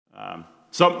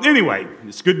So anyway,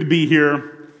 it's good to be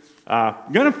here.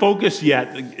 Going to focus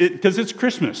yet, because it's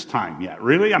Christmas time yet,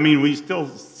 really. I mean, we still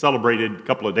celebrated a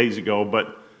couple of days ago,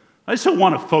 but I still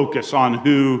want to focus on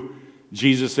who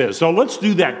Jesus is. So let's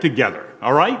do that together,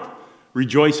 all right?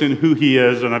 Rejoice in who he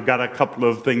is, and I've got a couple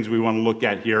of things we want to look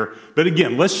at here. But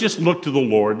again, let's just look to the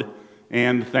Lord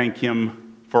and thank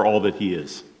him for all that he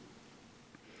is.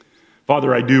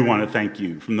 Father, I do want to thank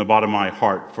you from the bottom of my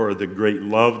heart for the great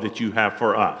love that you have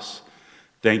for us.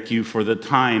 Thank you for the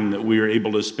time that we are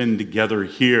able to spend together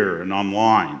here and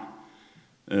online,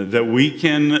 that we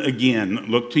can, again,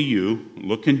 look to you,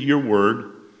 look into your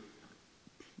word.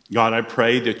 God, I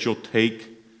pray that you'll take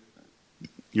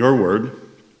your word,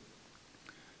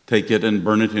 take it and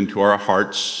burn it into our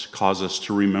hearts, cause us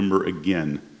to remember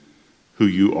again who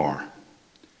you are,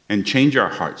 and change our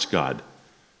hearts, God,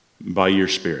 by your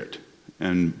Spirit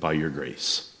and by your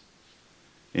grace.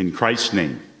 In Christ's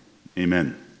name,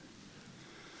 amen.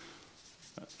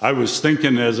 I was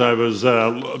thinking as I was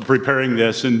preparing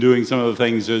this and doing some of the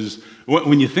things is,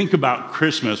 when you think about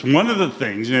Christmas, one of the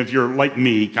things, and if you're like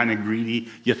me, kind of greedy,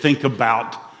 you think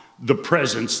about the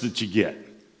presents that you get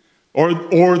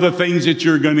or the things that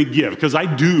you're going to give, because I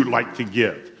do like to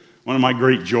give. One of my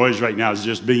great joys right now is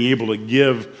just being able to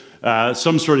give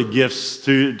some sort of gifts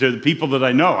to the people that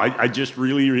I know. I just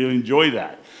really, really enjoy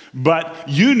that. But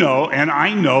you know, and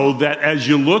I know that as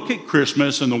you look at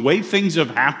Christmas and the way things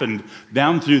have happened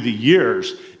down through the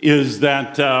years, is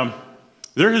that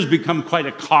there has become quite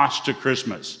a cost to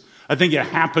Christmas. I think it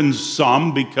happens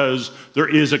some because there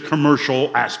is a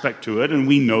commercial aspect to it, and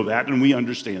we know that and we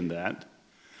understand that.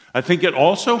 I think it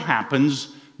also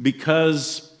happens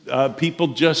because people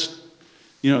just,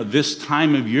 this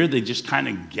time of year, they just kind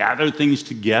of gather things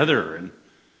together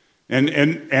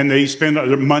and they spend,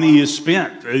 their money is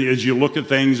spent. As you look at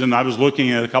things, and I was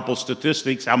looking at a couple of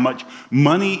statistics, how much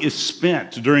money is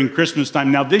spent during Christmas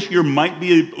time. Now, this year might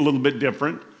be a little bit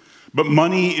different, but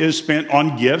money is spent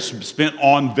on gifts, spent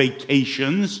on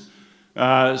vacations,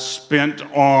 spent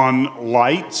on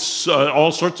lights,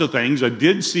 all sorts of things. I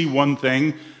did see one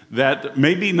thing that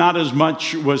maybe not as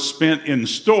much was spent in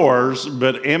stores,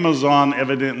 but Amazon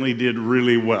evidently did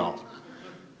really well.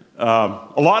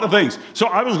 A lot of things. So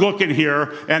I was looking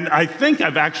here, and I think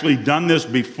I've actually done this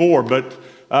before,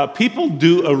 but people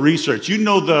do a research. You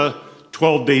know the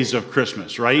 12 Days of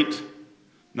Christmas, right?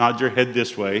 Nod your head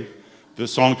this way. The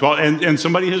song 12, and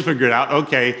somebody has figured out,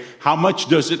 okay, how much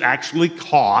does it actually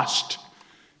cost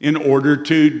in order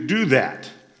to do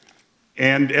that?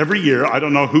 And every year, I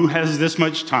don't know who has this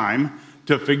much time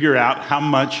to figure out how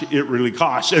much it really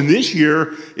costs. And this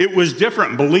year, it was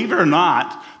different. Believe it or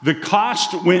not, the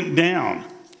cost went down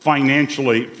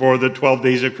financially for the 12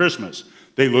 Days of Christmas.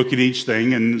 They look at each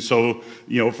thing, and so,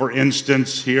 for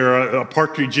instance, here, a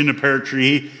partridge in a pear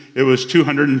tree, it was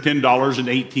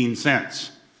 $210.18.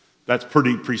 That's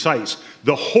pretty precise.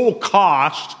 The whole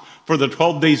cost for the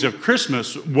 12 Days of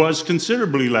Christmas was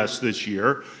considerably less this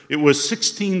year. It was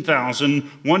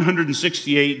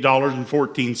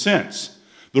 $16,168.14.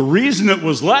 The reason it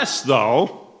was less,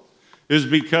 though, is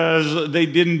because they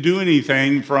didn't do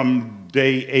anything from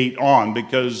day 8 on,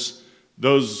 because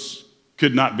those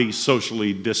could not be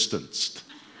socially distanced.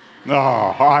 Oh,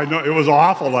 I know, it was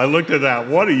awful. I looked at that.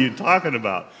 What are you talking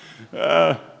about?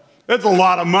 That's a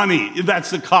lot of money. That's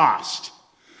the cost.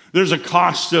 There's a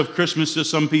cost of Christmas to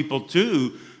some people,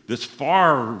 too, that's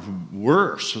far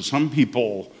worse. So some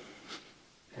people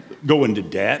go into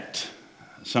debt.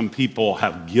 Some people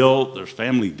have guilt. There's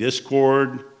family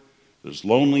discord. There's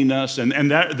loneliness.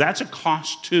 And that's a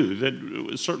cost, too.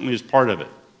 That certainly is part of it.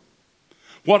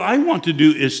 What I want to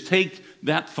do is take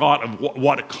that thought of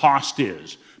what a cost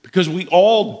is, because we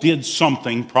all did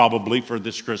something probably for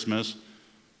this Christmas.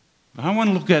 But I want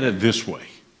to look at it this way.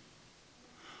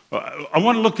 I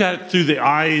want to look at it through the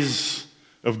eyes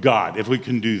of God, if we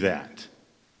can do that.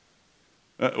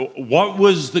 What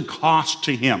was the cost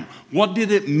to him? What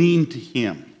did it mean to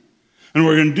him? And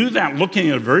we're going to do that looking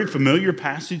at a very familiar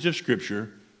passage of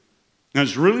Scripture. And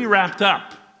it's really wrapped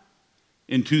up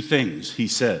in 2 things he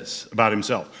says about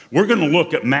himself. We're going to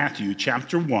look at Matthew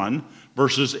chapter 1,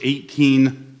 verses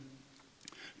 18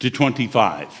 to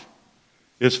 25.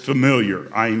 It's familiar,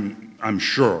 I'm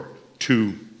sure,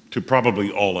 to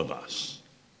probably all of us.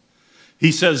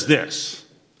 He says this: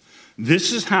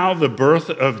 "This is how the birth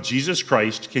of Jesus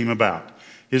Christ came about.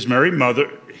 His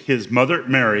mother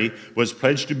Mary was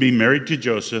pledged to be married to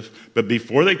Joseph, but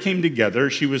before they came together,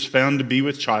 she was found to be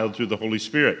with child through the Holy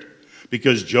Spirit.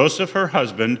 Because Joseph, her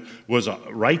husband, was a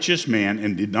righteous man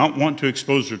and did not want to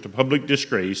expose her to public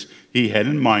disgrace, he had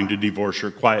in mind to divorce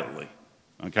her quietly."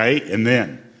 Okay? And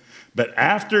then, But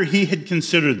after he had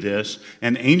considered this,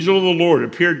 an angel of the Lord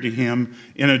appeared to him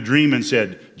in a dream and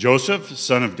said, Joseph,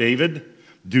 son of David,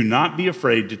 do not be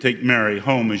afraid to take Mary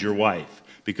home as your wife,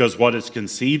 because what is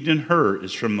conceived in her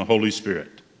is from the Holy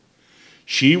Spirit.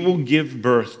 She will give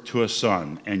birth to a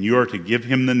son, and you are to give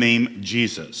him the name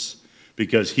Jesus,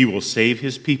 because he will save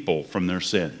his people from their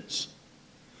sins.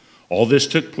 All this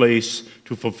took place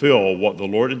to fulfill what the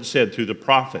Lord had said through the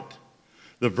prophet.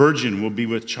 The virgin will be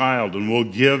with child and will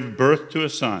give birth to a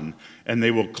son, and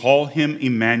they will call him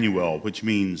Emmanuel, which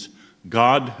means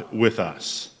God with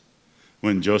us.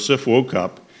 When Joseph woke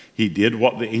up, he did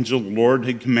what the angel of the Lord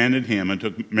had commanded him and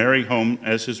took Mary home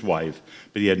as his wife,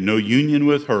 but he had no union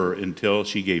with her until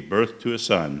she gave birth to a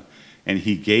son, and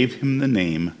he gave him the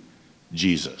name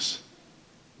Jesus.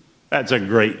 That's a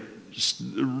great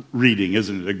reading,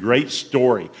 isn't it? A great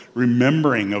story,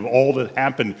 remembering of all that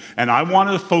happened. And I want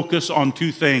to focus on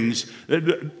two things.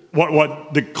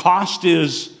 What the cost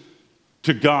is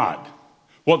to God,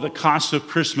 what the cost of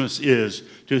Christmas is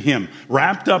to him,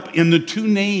 wrapped up in the two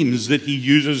names that he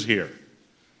uses here.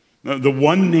 The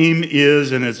one name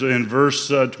is, and it's in verse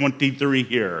 23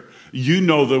 here, you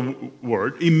know the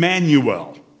word,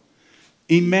 Emmanuel.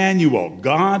 Emmanuel,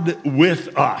 God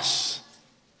with us.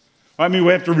 I mean,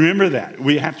 we have to remember that.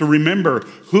 We have to remember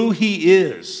who he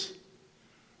is.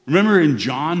 Remember in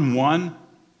John 1?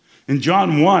 In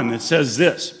John 1, it says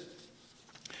this.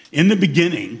 In the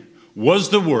beginning was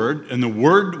the Word, and the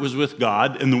Word was with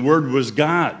God, and the Word was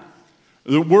God.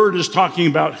 The Word is talking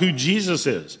about who Jesus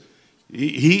is.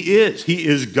 He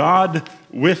is God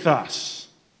with us.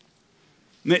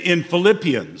 In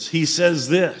Philippians, he says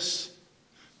this,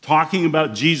 talking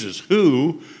about Jesus,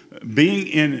 who, being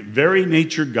in very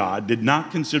nature God, did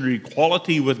not consider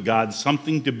equality with God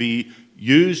something to be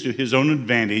used to his own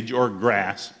advantage or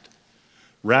grasped.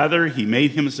 Rather, he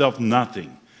made himself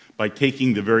nothing by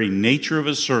taking the very nature of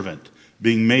a servant,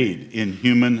 being made in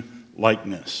human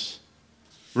likeness.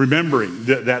 Remembering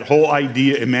that whole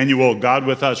idea, Emmanuel, God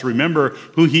with us, remember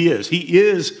who he is. He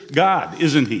is God,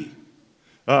 isn't he?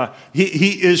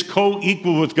 He is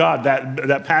co-equal with God.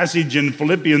 That passage in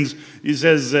Philippians, he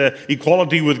says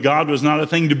equality with God was not a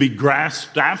thing to be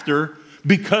grasped after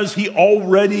because he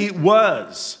already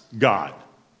was God.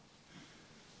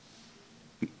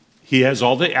 He has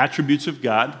all the attributes of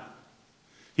God.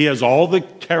 He has all the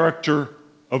character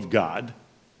of God.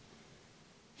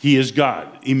 He is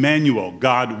God, Emmanuel,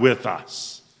 God with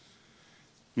us.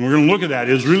 And we're going to look at that.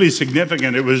 It was really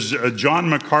significant. It was John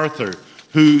MacArthur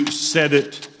who said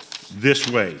it this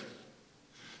way.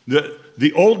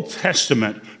 The Old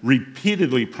Testament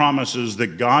repeatedly promises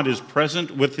that God is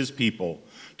present with his people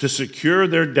to secure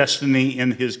their destiny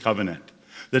in his covenant.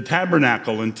 The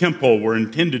tabernacle and temple were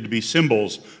intended to be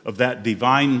symbols of that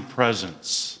divine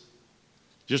presence.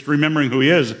 Just remembering who he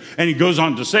is. And he goes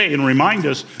on to say and remind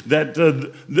us that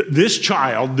this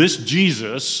child, this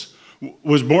Jesus,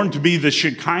 was born to be the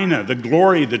Shekinah, the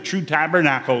glory, the true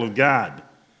tabernacle of God.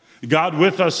 God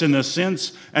with us in a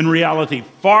sense and reality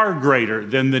far greater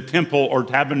than the temple or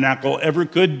tabernacle ever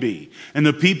could be. And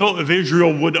the people of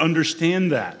Israel would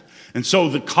understand that. And so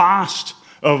the cost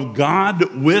of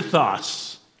God with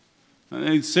us,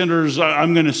 sinners,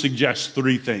 I'm going to suggest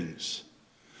three things.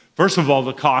 First of all,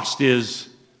 the cost is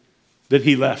that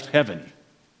he left heaven.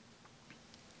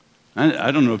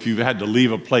 I don't know if you've had to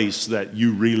leave a place that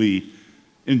you really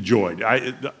enjoyed.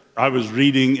 I was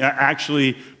reading,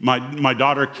 actually, my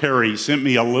daughter Carrie sent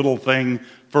me a little thing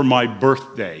for my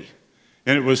birthday.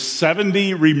 And it was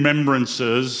 70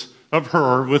 remembrances of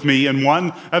her with me. And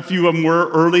a few of them were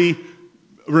early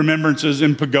remembrances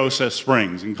in Pagosa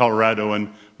Springs in Colorado.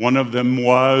 And one of them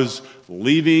was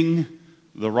leaving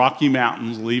the Rocky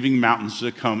Mountains, leaving mountains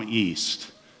to come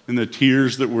east, and the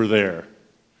tears that were there.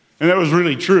 And that was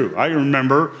really true. I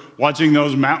remember watching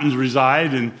those mountains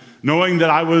reside and knowing that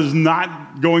I was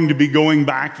not going to be going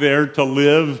back there to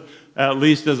live, at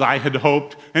least as I had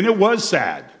hoped. And it was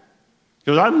sad,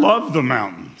 because I love the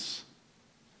mountains.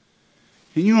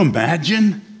 Can you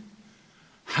imagine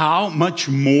how much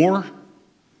more,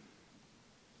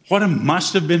 what it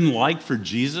must have been like for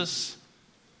Jesus,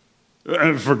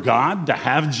 for God to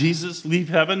have Jesus leave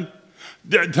heaven?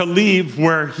 To leave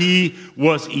where he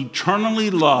was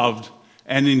eternally loved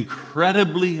and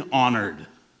incredibly honored,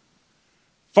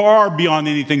 far beyond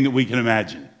anything that we can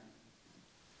imagine.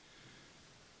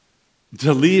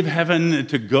 To leave heaven,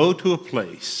 to go to a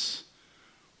place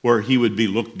where he would be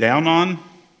looked down on,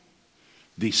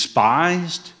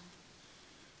 despised,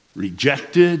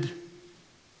 rejected,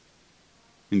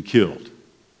 and killed.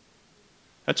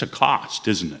 That's a cost,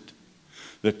 isn't it?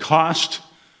 The cost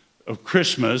of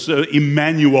Christmas,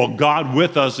 Emmanuel, God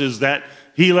with us, is that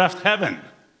he left heaven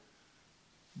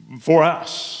for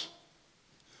us.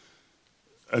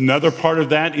 Another part of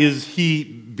that is he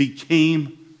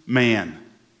became man.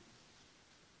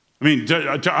 I mean,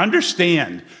 to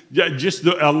understand just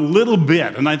a little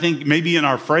bit, and I think maybe in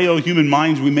our frail human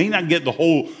minds, we may not get the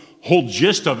whole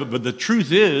gist of it, but the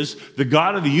truth is, the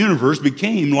God of the universe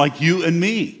became like you and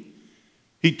me.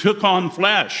 He took on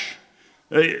flesh.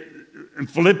 In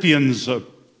Philippians,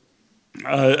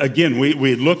 again,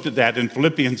 we looked at that. In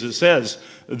Philippians, it says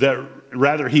that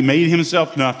rather he made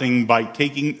himself nothing by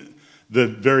taking the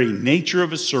very nature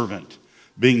of a servant,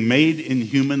 being made in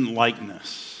human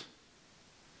likeness.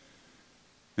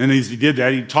 And as he did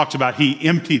that, he talks about he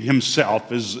emptied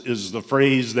himself, is the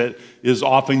phrase that is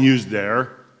often used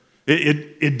there. He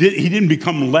didn't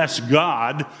become less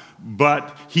God,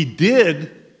 but he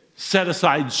did set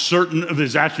aside certain of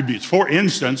his attributes. For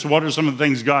instance, what are some of the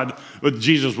things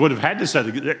Jesus would have had to set?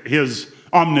 His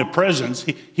omnipresence.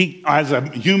 He as a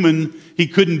human, he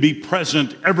couldn't be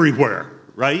present everywhere,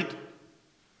 right?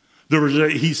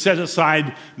 He set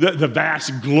aside the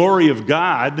vast glory of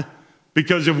God,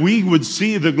 because if we would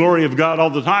see the glory of God all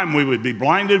the time, we would be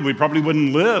blinded. We probably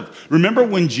wouldn't live. Remember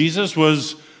when Jesus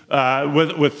was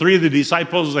with three of the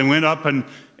disciples? They went up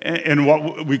and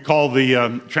what we call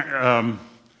the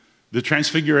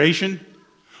transfiguration.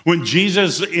 When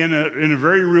Jesus, in a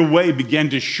very real way, began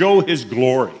to show his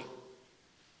glory.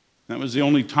 That was the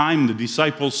only time the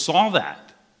disciples saw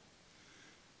that.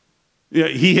 Yeah,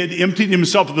 he had emptied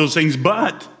himself of those things,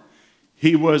 but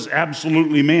he was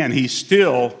absolutely man. He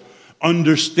still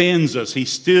understands us. He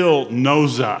still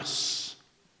knows us.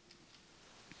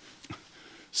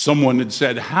 Someone had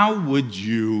said, how would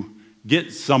you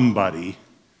get somebody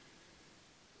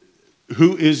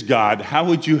who is God, how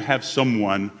would you have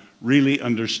someone really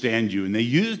understand you? And they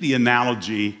used the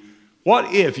analogy,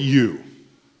 what if you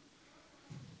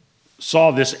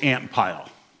saw this ant pile?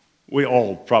 We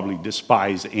all probably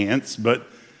despise ants, but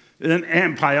an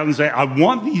ant pile, and say, I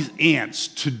want these ants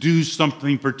to do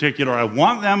something particular. I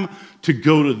want them to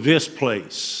go to this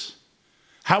place.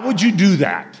 How would you do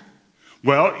that?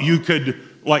 Well, you could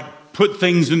put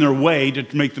things in their way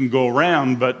to make them go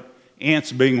around, but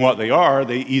ants being what they are,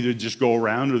 they either just go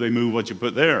around or they move what you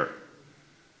put there.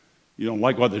 You don't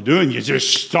like what they're doing, you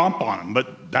just stomp on them,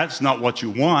 but that's not what you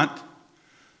want.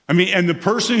 I mean, and the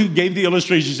person who gave the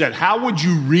illustration said, how would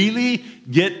you really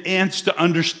get ants to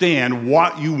understand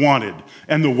what you wanted?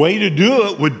 And the way to do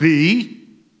it would be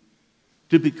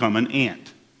to become an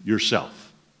ant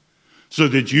yourself, so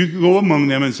that you can go among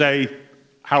them and say,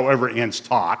 however ants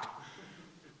talk,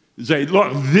 say,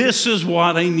 look, this is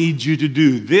what I need you to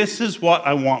do. This is what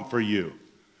I want for you.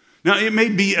 Now, it may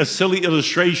be a silly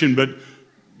illustration,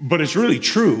 but it's really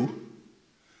true.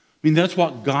 I mean, that's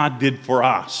what God did for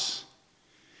us.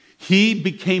 He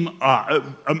became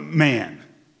a man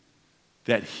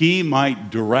that he might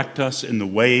direct us in the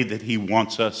way that he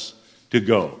wants us to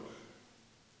go.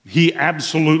 He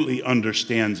absolutely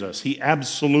understands us. He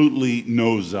absolutely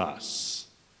knows us.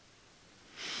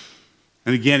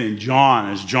 And again, in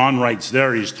John, as John writes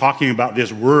there, he's talking about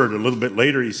this word. A little bit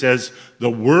later, he says,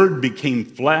 the word became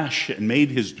flesh and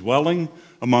made his dwelling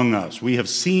among us. We have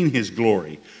seen his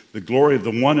glory, the glory of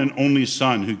the one and only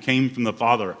Son who came from the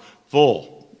Father,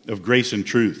 full of grace and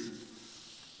truth.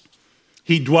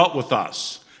 He dwelt with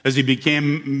us. As he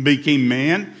became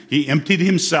man, he emptied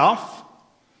himself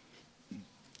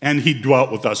and he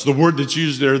dwelt with us. The word that's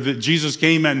used there, that Jesus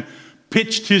came and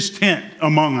pitched his tent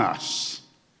among us.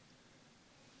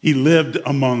 He lived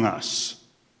among us.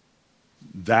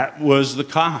 That was the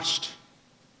cost.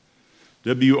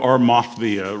 W.R.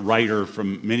 Mothby, a writer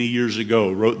from many years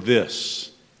ago, wrote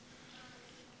this.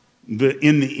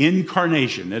 In the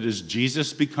incarnation, that is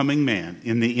Jesus becoming man,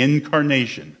 in the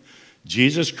incarnation,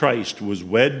 Jesus Christ was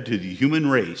wed to the human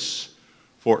race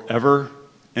forever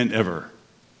and ever.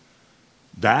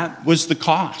 That was the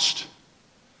cost.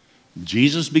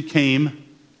 Jesus became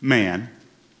man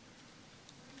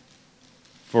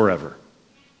forever.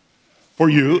 For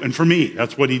you and for me,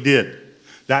 that's what he did.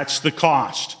 That's the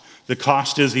cost. The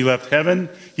cost is he left heaven,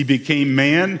 he became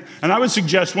man. And I would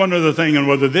suggest one other thing, and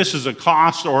whether this is a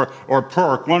cost or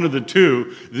perk, one of the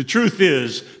two. The truth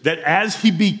is that as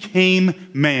he became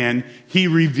man, he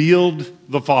revealed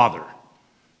the Father.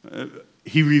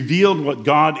 He revealed what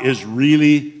God is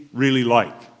really, really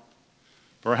like.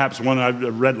 Perhaps one,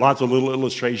 I've read lots of little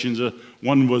illustrations.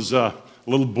 One was a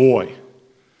little boy.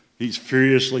 He's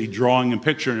furiously drawing a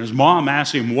picture, and his mom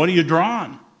asked him, what are you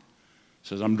drawing? He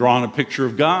says, I'm drawing a picture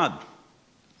of God.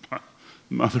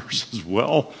 Mother says,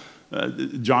 well,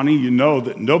 Johnny, you know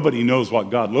that nobody knows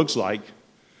what God looks like.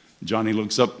 Johnny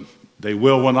looks up, they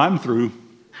will when I'm through.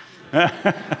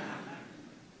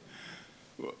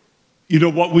 You know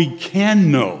what? We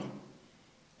can know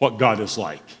what God is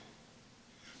like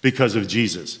because of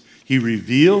Jesus. He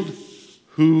revealed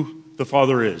who the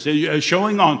Father is,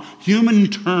 showing on human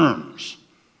terms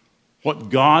what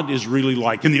God is really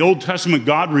like. In the Old Testament,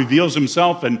 God reveals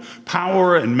himself in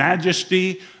power and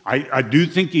majesty. I do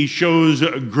think he shows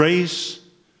grace.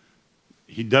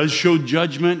 He does show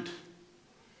judgment.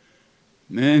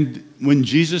 And when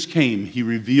Jesus came, he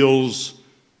reveals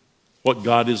what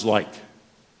God is like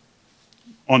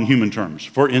on human terms.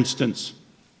 For instance,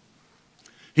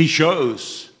 he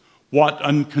shows what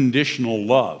unconditional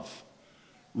love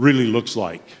really looks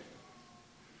like.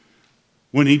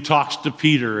 When he talks to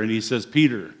Peter and he says,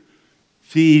 Peter,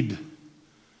 feed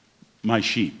my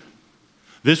sheep.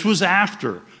 This was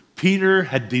after Peter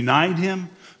had denied him.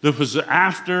 This was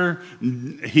after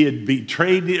he had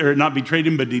betrayed, or not betrayed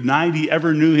him, but denied he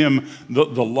ever knew him, the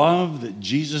love that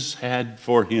Jesus had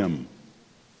for him.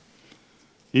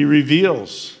 He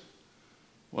reveals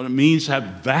what it means to have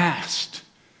vast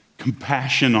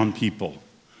compassion on people.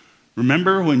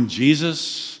 Remember when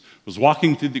Jesus was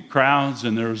walking through the crowds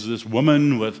and there was this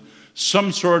woman with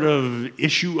some sort of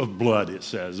issue of blood, it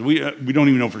says. We don't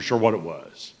even know for sure what it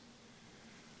was.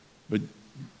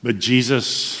 But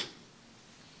Jesus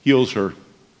heals her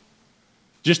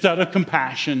just out of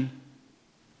compassion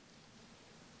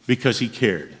because he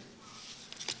cared.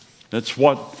 That's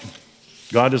what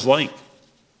God is like.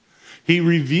 He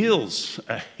reveals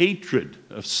a hatred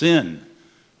of sin,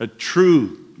 a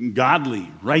true,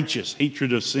 godly, righteous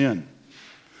hatred of sin.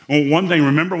 Well, one thing,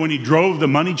 remember when he drove the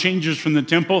money changers from the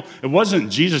temple? It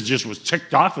wasn't Jesus just was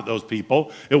ticked off at those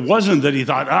people. It wasn't that he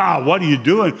thought, what are you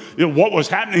doing? What was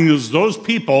happening is those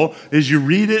people, as you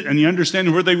read it and you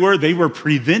understand where they were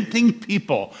preventing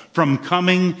people from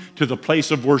coming to the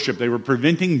place of worship. They were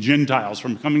preventing Gentiles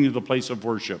from coming to the place of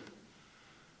worship.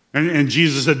 And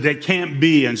Jesus said, that can't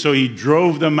be. And so he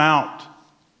drove them out.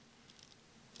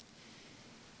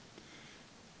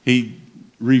 He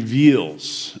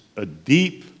reveals a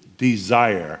deep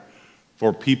desire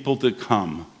for people to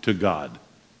come to God.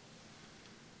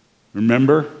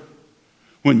 Remember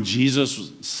when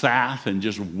Jesus sat and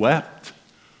just wept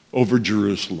over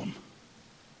Jerusalem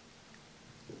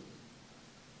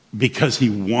because he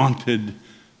wanted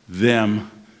them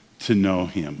to know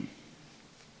him.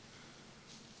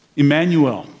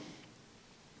 Emmanuel.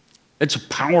 It's a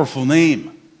powerful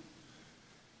name.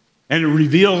 And it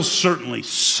reveals certainly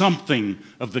something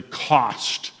of the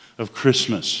cost of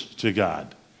Christmas to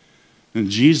God. And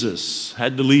Jesus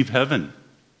had to leave heaven.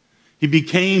 He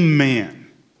became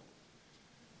man.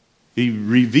 He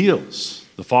reveals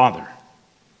the Father.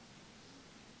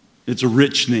 It's a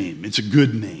rich name. It's a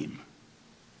good name.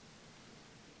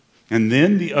 And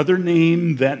then the other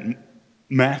name that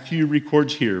Matthew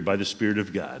records here by the Spirit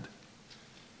of God.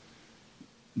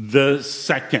 The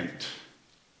second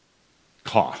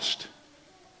cost,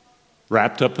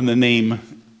 wrapped up in the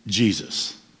name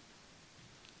Jesus.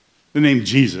 The name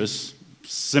Jesus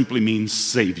simply means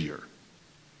Savior.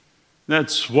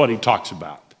 That's what he talks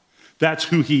about. That's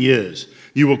who he is.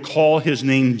 You will call his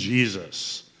name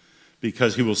Jesus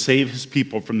because he will save his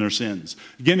people from their sins.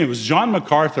 Again, it was John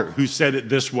MacArthur who said it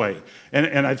this way,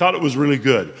 and I thought it was really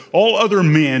good. All other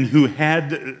men who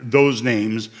had those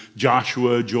names,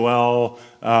 Joshua, Joel,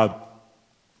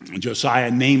 Josiah,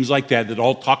 names like that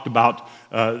all talked about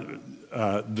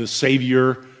the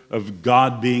Savior of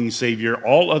God being Savior.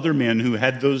 All other men who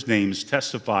had those names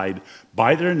testified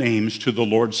by their names to the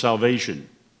Lord's salvation.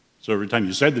 So every time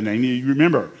you said the name, you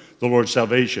remember the Lord's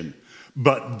salvation.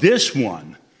 But this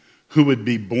one, who would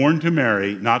be born to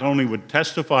Mary, not only would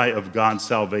testify of God's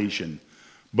salvation,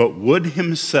 but would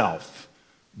himself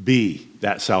be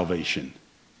that salvation.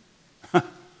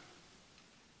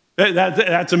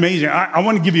 That's amazing. I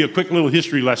want to give you a quick little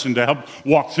history lesson to help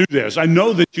walk through this. I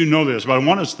know that you know this, but I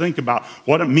want us to think about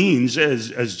what it means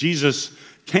as Jesus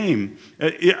came.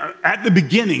 At the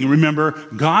beginning, remember,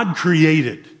 God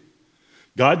created.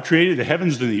 God created the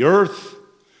heavens and the earth.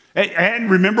 And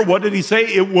remember, what did he say?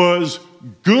 It was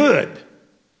good.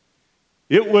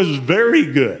 It was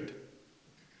very good.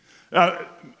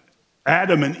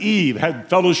 Adam and Eve had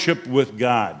fellowship with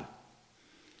God.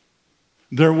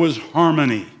 There was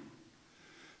harmony.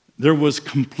 There was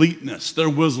completeness. There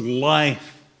was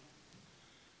life.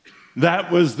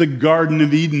 That was the Garden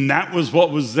of Eden. That was what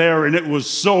was there, and it was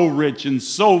so rich and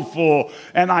so full.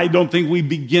 And I don't think we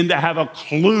begin to have a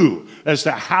clue as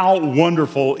to how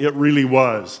wonderful it really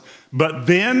was. But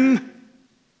then,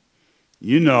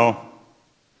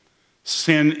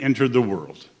 sin entered the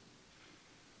world.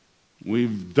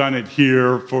 We've done it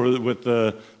here with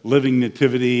the living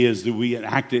nativity as we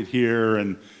enact it here,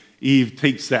 and Eve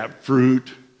takes that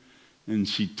fruit and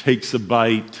she takes a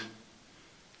bite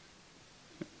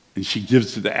and she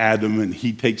gives it to Adam and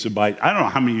he takes a bite. I don't know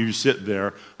how many of you sit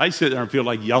there. I sit there and feel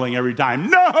like yelling every time,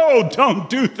 "No, don't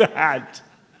do that."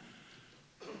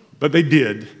 But they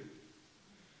did.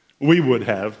 We would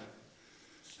have.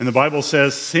 And the Bible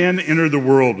says sin entered the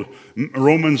world.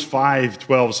 Romans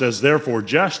 5:12 says, "Therefore,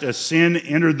 just as sin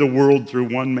entered the world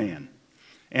through one man,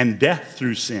 and death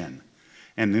through sin,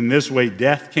 and in this way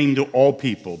death came to all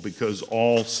people because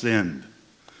all sinned."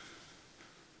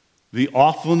 The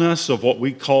awfulness of what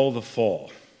we call the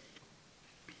fall.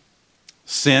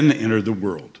 Sin entered the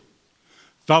world.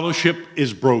 Fellowship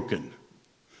is broken.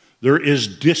 There is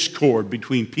discord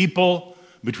between people,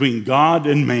 between God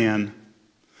and man.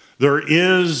 There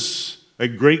is a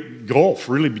great gulf,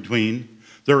 really, between.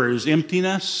 There is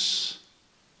emptiness.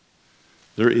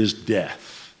 There is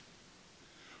death.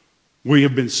 We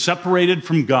have been separated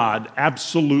from God,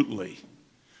 absolutely,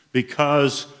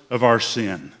 because of our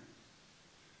sin.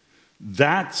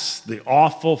 That's the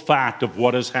awful fact of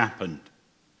what has happened.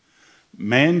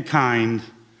 Mankind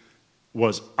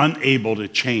was unable to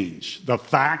change the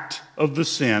fact of the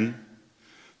sin,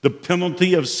 the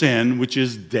penalty of sin, which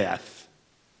is death,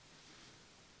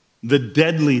 the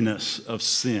deadliness of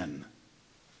sin.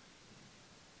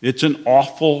 It's an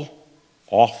awful,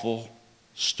 awful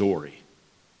story.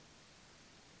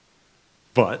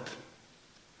 But,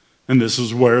 and this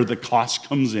is where the cost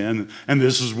comes in, and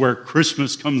this is where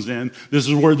Christmas comes in, this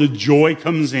is where the joy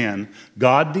comes in.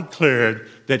 God declared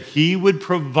that He would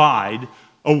provide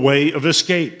a way of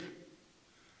escape.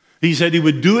 He said He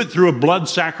would do it through a blood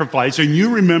sacrifice. And you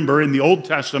remember in the Old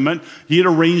Testament, He had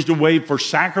arranged a way for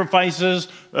sacrifices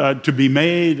to be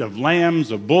made of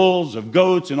lambs, of bulls, of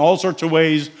goats, in all sorts of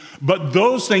ways. But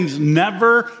those things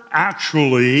never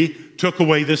actually took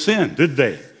away the sin, did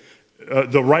they?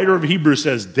 The writer of Hebrews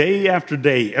says, day after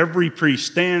day, every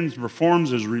priest stands,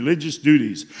 performs his religious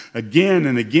duties. Again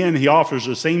and again, he offers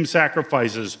the same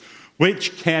sacrifices,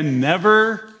 which can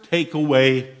never take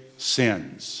away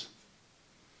sins.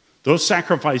 Those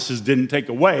sacrifices didn't take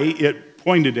away. It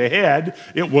pointed ahead.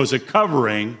 It was a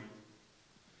covering.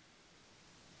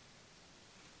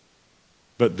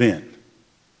 But then,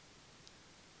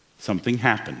 something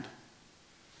happened.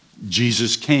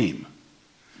 Jesus came.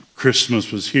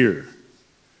 Christmas was here.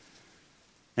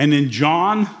 And in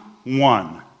John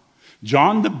 1,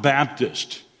 John the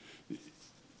Baptist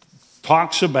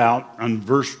talks about, on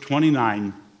verse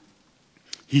 29,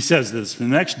 he says this: the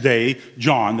next day,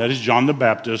 John, that is John the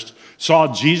Baptist,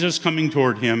 saw Jesus coming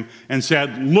toward him and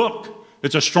said, "Look,"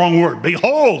 it's a strong word,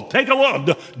 "behold, take a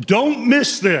look, don't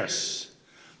miss this,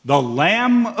 the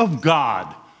Lamb of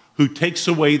God who takes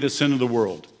away the sin of the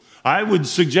world." I would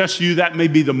suggest to you that may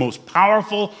be the most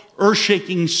powerful,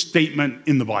 earth-shaking statement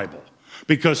in the Bible.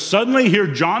 Because suddenly here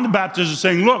John the Baptist is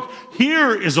saying, look,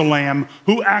 here is a lamb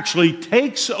who actually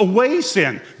takes away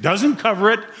sin. Doesn't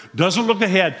cover it, doesn't look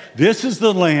ahead. This is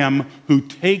the lamb who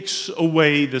takes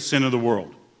away the sin of the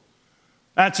world.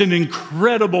 That's an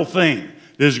incredible thing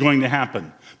that is going to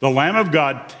happen. The Lamb of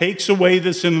God takes away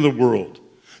the sin of the world.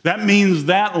 That means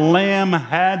that lamb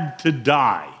had to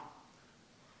die,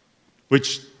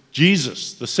 which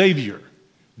Jesus, the Savior,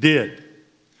 did.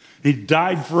 He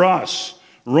died for us.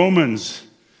 Romans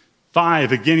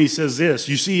 5, again he says this: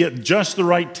 you see, at just the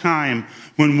right time,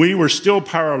 when we were still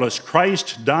powerless,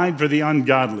 Christ died for the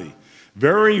ungodly.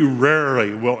 Very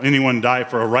rarely will anyone die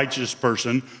for a righteous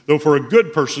person, though for a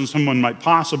good person someone might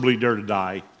possibly dare to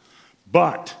die.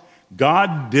 But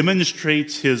God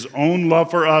demonstrates His own love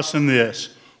for us in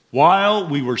this: while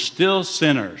we were still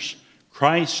sinners,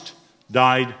 Christ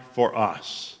died for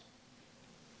us.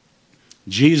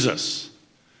 Jesus,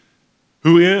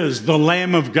 who is the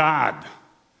Lamb of God,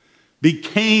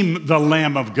 became the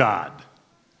Lamb of God,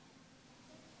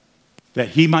 that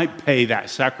He might pay that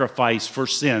sacrifice for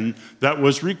sin that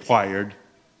was required,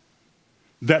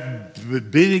 that the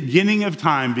beginning of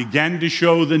time began to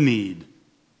show the need.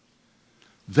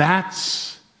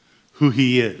 That's who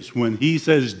He is. When He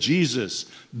says Jesus,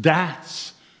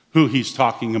 that's who He's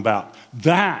talking about.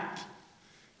 That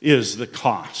is the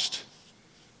cost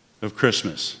of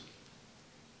Christmas.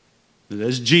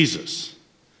 As Jesus,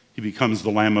 He becomes the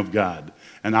Lamb of God.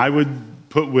 And I would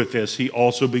put with this, He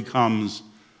also becomes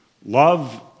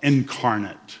love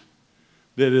incarnate.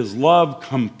 That is, love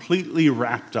completely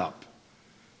wrapped up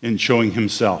in showing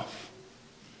Himself.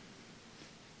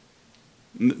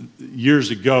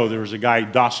 Years ago, there was a guy,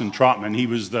 Dawson Trotman. He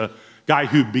was the guy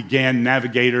who began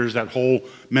Navigators, that whole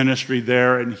ministry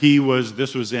there. And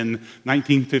this was in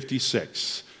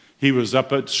 1956. He was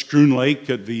up at Schroon Lake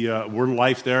at the Word of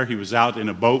Life there. He was out in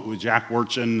a boat with Jack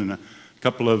Wurtson and a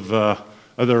couple of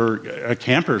other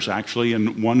campers, actually,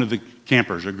 and one of the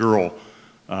campers, a girl,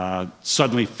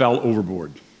 suddenly fell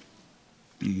overboard.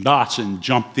 Dawson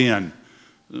jumped in,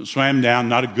 swam down,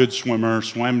 not a good swimmer,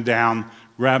 swam down,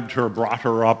 grabbed her, brought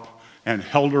her up, and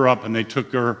held her up, and they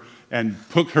took her and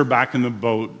put her back in the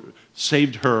boat,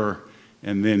 saved her,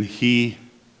 and then he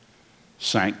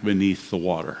sank beneath the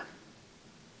water.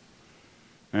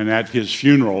 And at his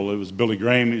funeral, it was Billy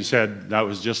Graham, he said, that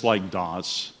was just like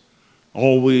Dawes,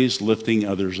 always lifting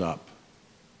others up.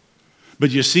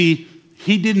 But you see,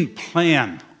 he didn't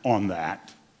plan on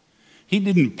that. He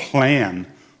didn't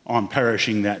plan on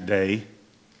perishing that day.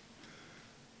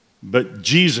 But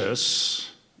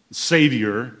Jesus,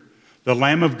 Savior, the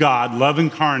Lamb of God, love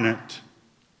incarnate,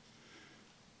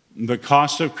 the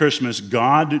cost of Christmas,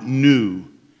 God knew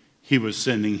he was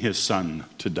sending his son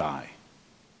to die.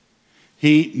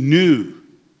 He knew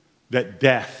that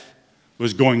death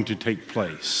was going to take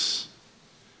place.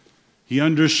 He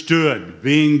understood,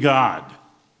 being God,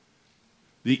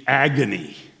 the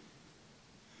agony.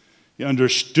 He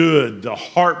understood the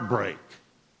heartbreak.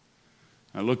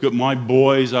 I look at my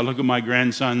boys, I look at my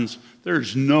grandsons,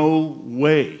 there's no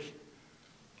way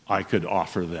I could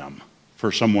offer them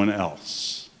for someone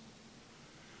else.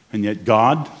 And yet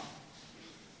God,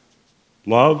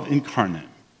 love incarnate,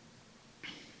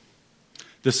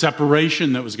 the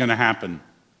separation that was going to happen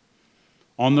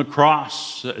on the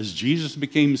cross as Jesus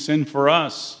became sin for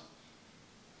us,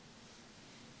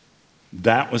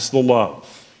 that was the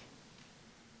love.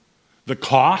 The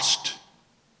cost,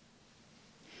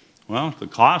 well, the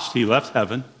cost, he left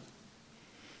heaven.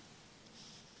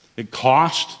 It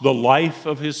cost the life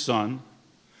of his son.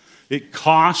 It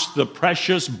cost the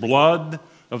precious blood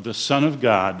of the Son of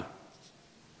God,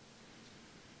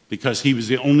 because he was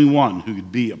the only one who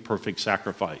could be a perfect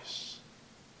sacrifice.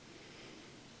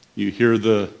 You hear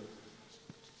the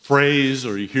phrase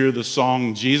or you hear the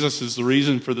song, Jesus is the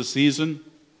reason for the season.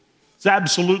 It's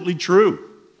absolutely true.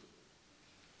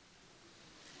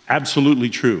 Absolutely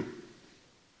true.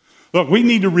 Look, we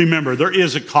need to remember there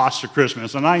is a cost to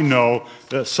Christmas, and I know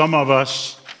that some of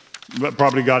us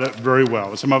probably got it very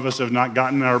well. Some of us have not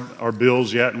gotten our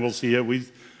bills yet, and we'll see it.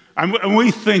 And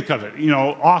we think of it,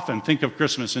 often think of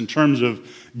Christmas in terms of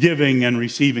giving and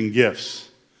receiving gifts.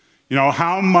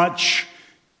 How much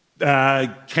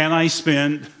can I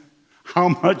spend? How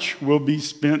much will be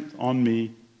spent on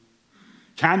me?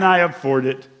 Can I afford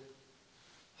it?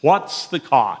 What's the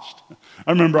cost?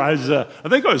 I remember I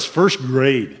think I was first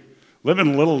grade, living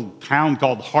in a little town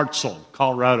called Hartselle,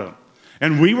 Colorado.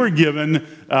 And we were given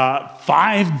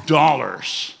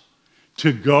 $5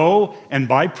 to go and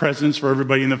buy presents for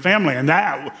everybody in the family. And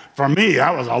that, for me,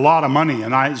 that was a lot of money.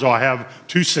 And so I have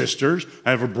two sisters,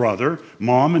 I have a brother,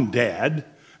 mom and dad.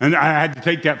 And I had to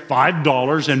take that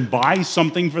 $5 and buy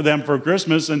something for them for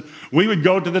Christmas. And we would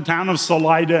go to the town of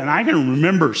Salida, and I can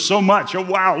remember so much. Oh,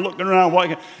 wow, looking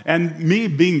around. And me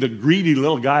being the greedy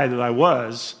little guy that I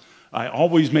was, I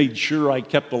always made sure I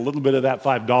kept a little bit of that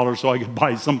 $5 so I could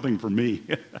buy something for me.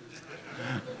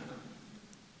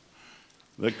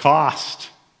 The cost.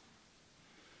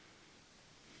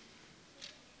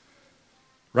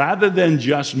 Rather than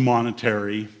just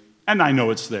monetary, and I know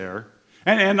it's there,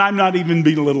 and I'm not even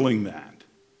belittling that.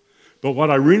 But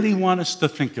what I really want us to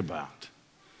think about,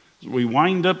 as we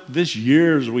wind up this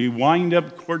year, as we wind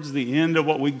up towards the end of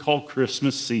what we call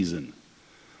Christmas season,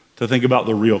 to think about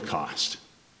the real cost.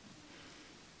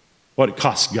 What it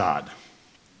costs God.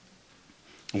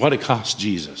 What it costs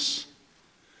Jesus.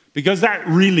 Because that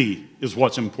really is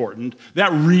what's important.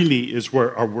 That really is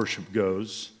where our worship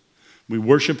goes. We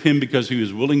worship him because he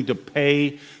was willing to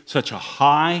pay such a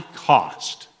high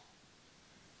cost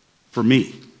for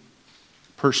me,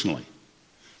 personally,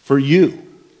 for you,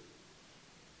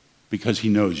 because he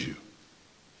knows you.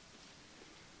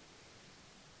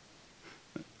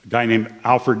 A guy named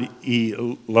Alfred E.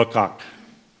 Lecoq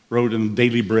wrote in the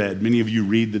Daily Bread. Many of you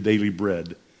read the Daily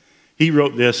Bread. He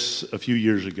wrote this a few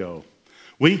years ago.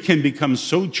 We can become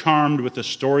so charmed with the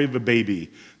story of a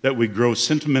baby that we grow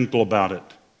sentimental about it.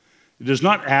 It does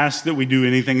not ask that we do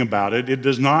anything about it. It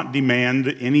does not demand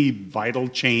any vital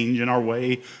change in our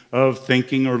way of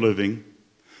thinking or living.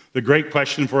 The great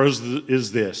question for us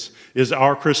is this: is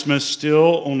our Christmas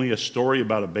still only a story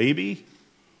about a baby,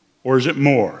 or is it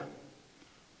more?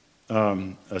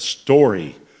 A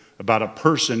story about a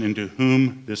person into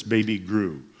whom this baby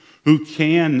grew, who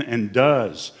can and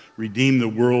does redeem the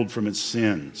world from its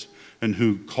sins, and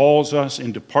who calls us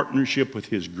into partnership with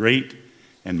his great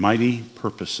and mighty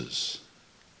purposes.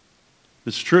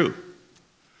 It's true.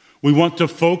 We want to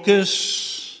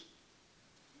focus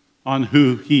on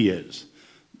who he is.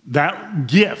 That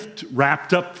gift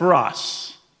wrapped up for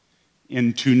us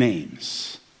in two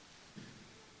names.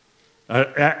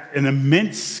 An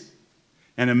immense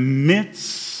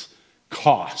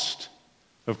cost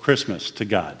of Christmas to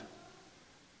God,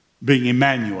 being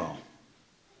Emmanuel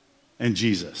and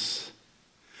Jesus.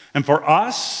 And for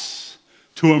us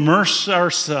to immerse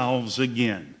ourselves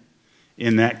again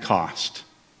in that cost.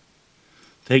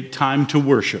 Take time to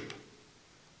worship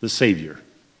the Savior.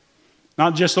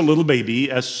 Not just a little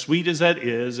baby, as sweet as that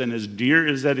is and as dear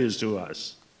as that is to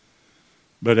us,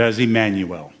 but as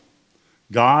Emmanuel,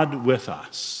 God with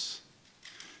us.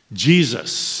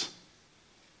 Jesus,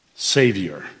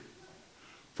 Savior,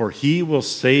 for he will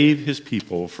save his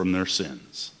people from their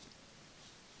sins.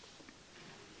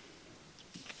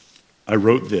 I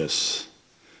wrote this.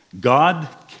 God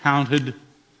counted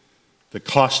the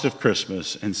cost of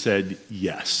Christmas and said,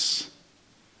 yes,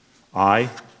 I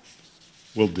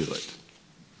will do it.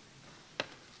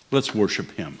 Let's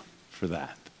worship him for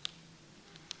that.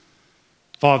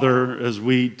 Father, as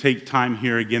we take time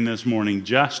here again this morning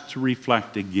just to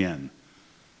reflect again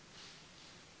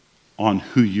on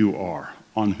who you are,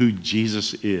 on who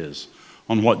Jesus is,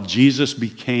 on what Jesus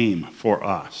became for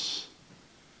us.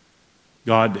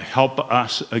 God, help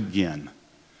us again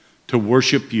to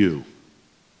worship you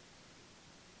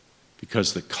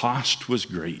because the cost was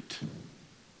great,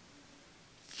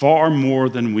 far more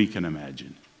than we can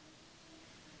imagine,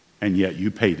 and yet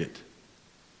you paid it.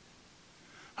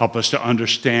 Help us to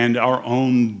understand our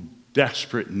own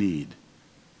desperate need,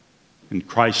 and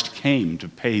Christ came to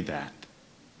pay that.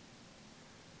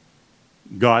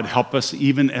 God, help us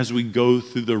even as we go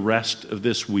through the rest of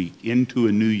this week into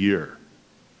a new year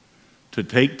to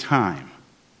take time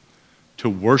to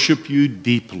worship you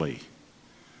deeply,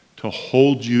 to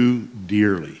hold you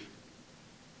dearly,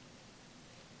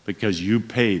 because you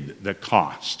paid the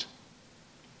cost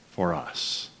for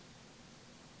us.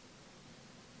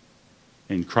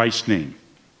 In Christ's name,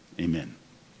 amen.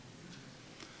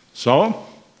 So,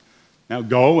 now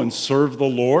go and serve the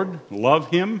Lord, love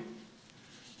him,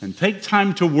 and take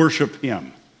time to worship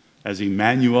him as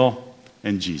Emmanuel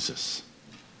and Jesus.